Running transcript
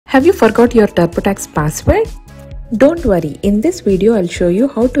Have you forgot your TurboTax password? Don't worry, in this video I'll show you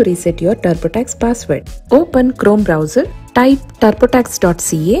how to reset your TurboTax password. Open Chrome browser, type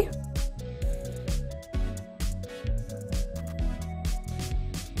turbotax.ca.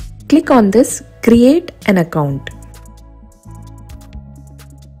 Click on this Create an account.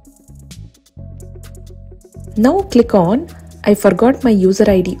 Now click on I forgot my user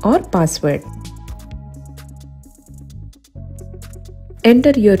ID or password.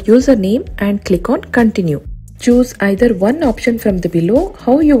 Enter your username and click on Continue. Choose either one option from the below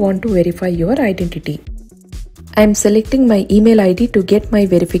how you want to verify your identity. I am selecting my email ID to get my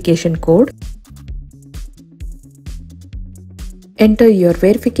verification code. Enter your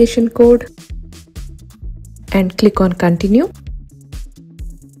verification code and click on Continue.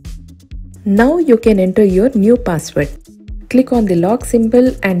 Now you can enter your new password. Click on the log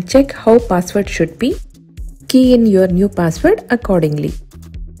symbol and check how password should be. Key in your new password accordingly.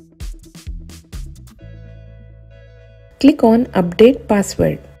 Click on Update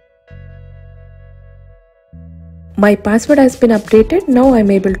Password. My password has been updated. Now I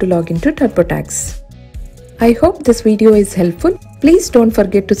am able to log into TurboTax. I hope this video is helpful. Please don't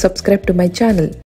forget to subscribe to my channel.